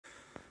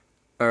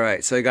All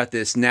right, so I got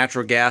this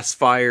natural gas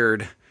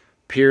fired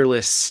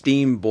Peerless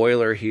steam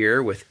boiler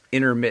here with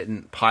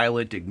intermittent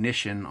pilot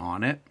ignition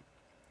on it.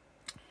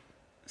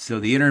 So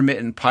the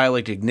intermittent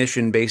pilot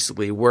ignition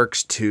basically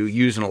works to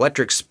use an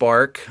electric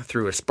spark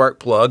through a spark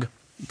plug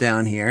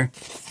down here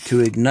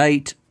to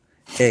ignite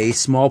a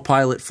small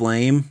pilot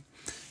flame,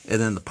 and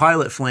then the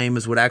pilot flame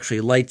is what actually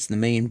lights the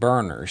main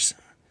burners.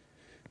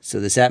 So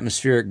this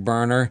atmospheric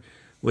burner,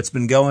 what's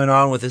been going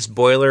on with this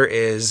boiler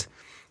is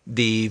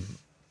the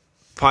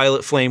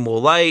pilot flame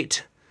will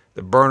light,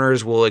 the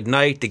burners will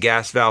ignite, the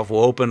gas valve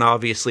will open,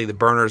 obviously the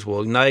burners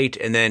will ignite,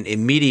 and then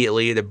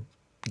immediately the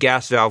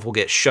gas valve will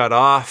get shut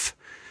off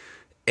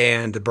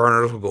and the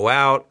burners will go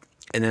out,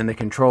 and then the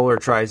controller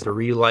tries to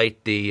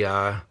relight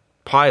the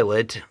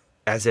pilot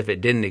as if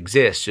it didn't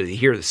exist. So you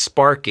hear the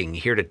sparking,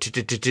 you hear the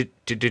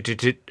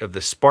t-t-t-t-t-t-t of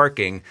the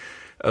sparking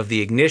of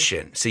the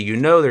ignition. So you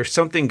know there's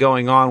something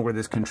going on where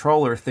this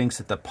controller thinks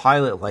that the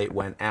pilot light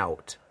went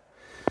out.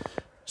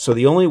 So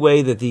the only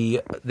way that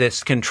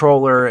this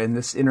controller and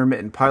this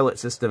intermittent pilot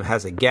system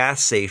has a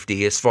gas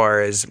safety as far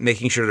as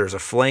making sure there's a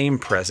flame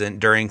present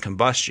during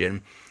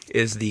combustion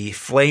is the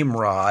flame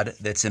rod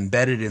that's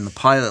embedded in the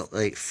pilot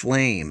light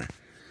flame.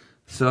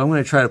 So I'm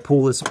going to try to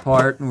pull this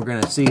apart, and we're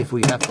going to see if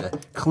we have to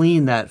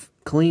clean that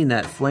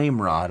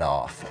flame rod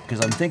off, because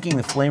I'm thinking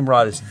the flame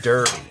rod is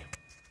dirty.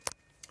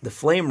 The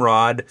flame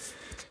rod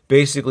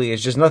basically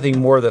is just nothing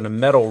more than a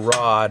metal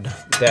rod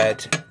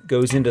that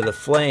goes into the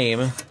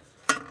flame,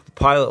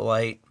 pilot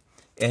light,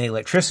 and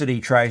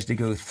electricity tries to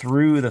go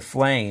through the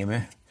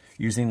flame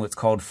using what's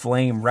called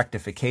flame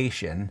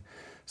rectification.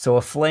 So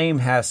a flame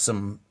has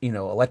some,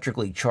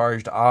 electrically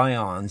charged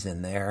ions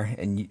in there,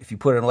 and if you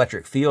put an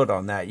electric field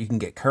on that, you can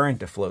get current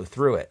to flow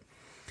through it.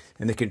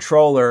 And the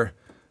controller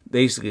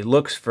basically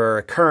looks for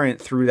a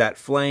current through that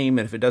flame,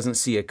 and if it doesn't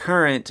see a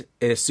current,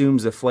 it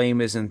assumes the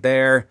flame isn't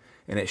there,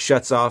 and it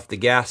shuts off the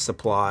gas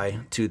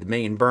supply to the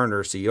main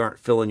burner so you aren't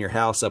filling your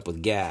house up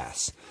with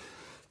gas.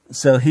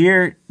 So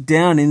here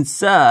down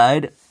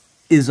inside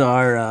is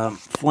our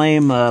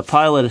flame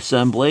pilot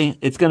assembly.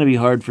 It's going to be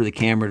hard for the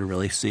camera to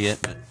really see it,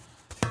 but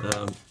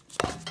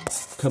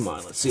come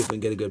on, let's see if we can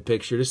get a good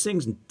picture. This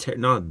thing's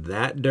not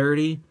that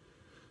dirty,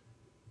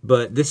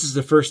 but this is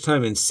the first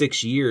time in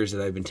 6 years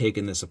that I've been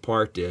taking this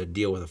apart to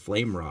deal with a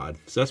flame rod.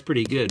 So that's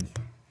pretty good.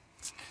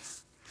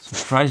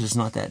 Surprised it's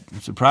not that.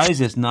 I'm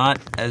surprised it's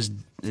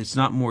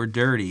not more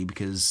dirty,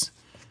 because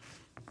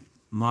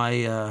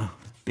my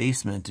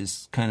basement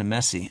is kind of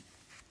messy.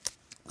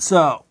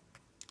 So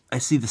I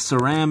see the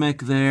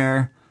ceramic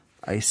there.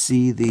 I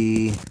see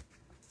the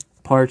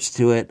parts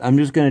to it. I'm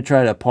just going to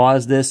try to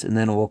pause this, and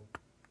then we'll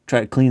try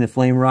to clean the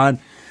flame rod.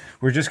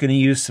 We're just going to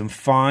use some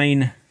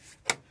fine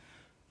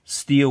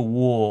steel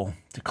wool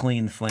to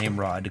clean the flame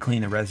rod, to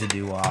clean the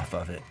residue off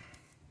of it.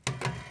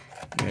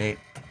 Right?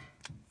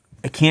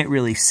 I can't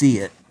really see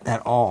it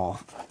at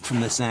all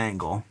from this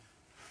angle.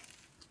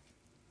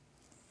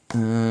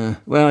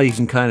 Well, you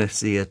can kind of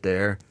see it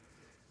there.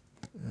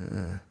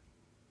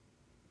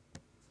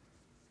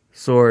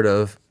 Sort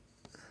of.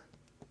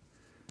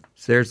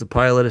 So there's the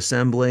pilot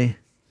assembly.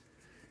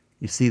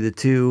 You see the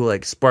two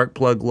like spark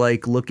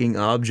plug-like looking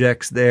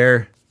objects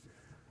there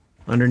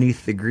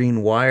underneath the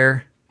green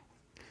wire.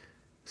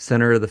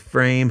 Center of the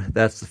frame,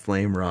 that's the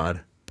flame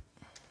rod.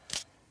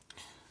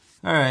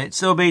 Alright,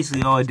 so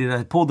basically all I did,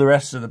 I pulled the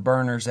rest of the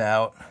burners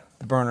out,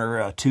 the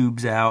burner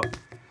tubes out,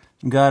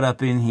 got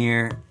up in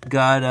here,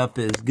 got up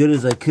as good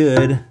as I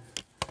could,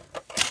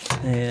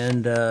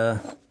 and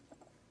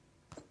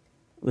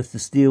with the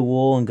steel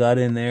wool, and got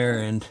in there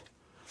and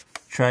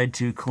tried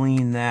to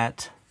clean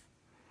that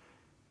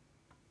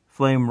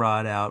flame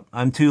rod out.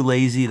 I'm too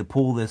lazy to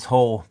pull this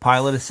whole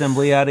pilot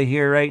assembly out of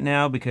here right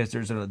now, because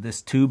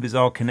this tube is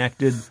all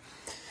connected.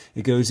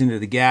 It goes into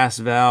the gas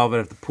valve. I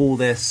have to pull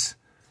this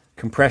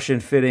compression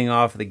fitting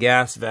off the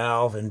gas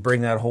valve and bring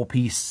that whole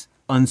piece,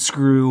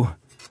 unscrew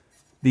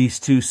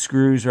these two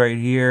screws right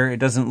here. It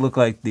doesn't look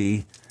like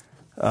the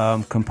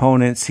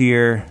components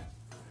here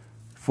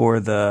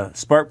for the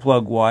spark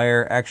plug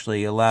wire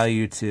actually allow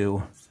you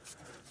to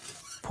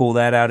pull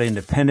that out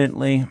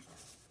independently.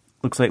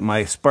 Looks like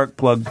my spark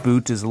plug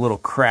boot is a little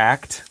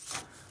cracked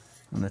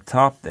on the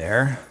top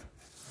there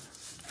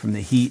from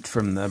the heat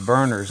from the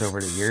burners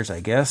over the years, I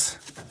guess.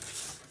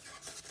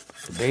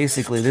 So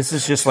basically, this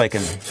is just like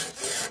an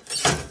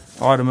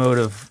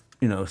automotive,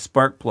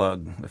 spark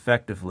plug,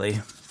 effectively.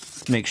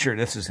 Let's make sure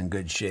this is in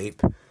good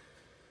shape.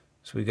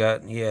 So we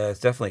got, yeah, it's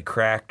definitely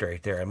cracked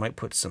right there. I might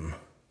put some,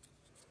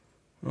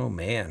 oh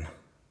man,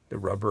 the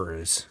rubber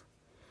is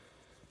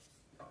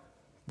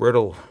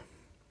brittle.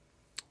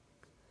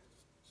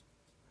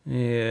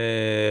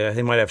 Yeah, I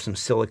think I might have some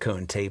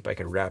silicone tape I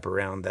could wrap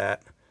around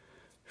that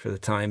for the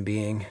time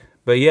being.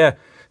 But yeah,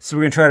 so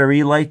we're going to try to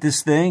relight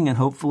this thing and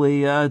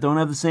hopefully don't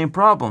have the same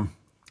problem.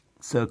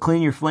 So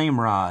clean your flame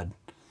rod.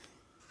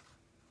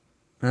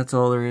 That's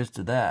all there is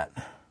to that.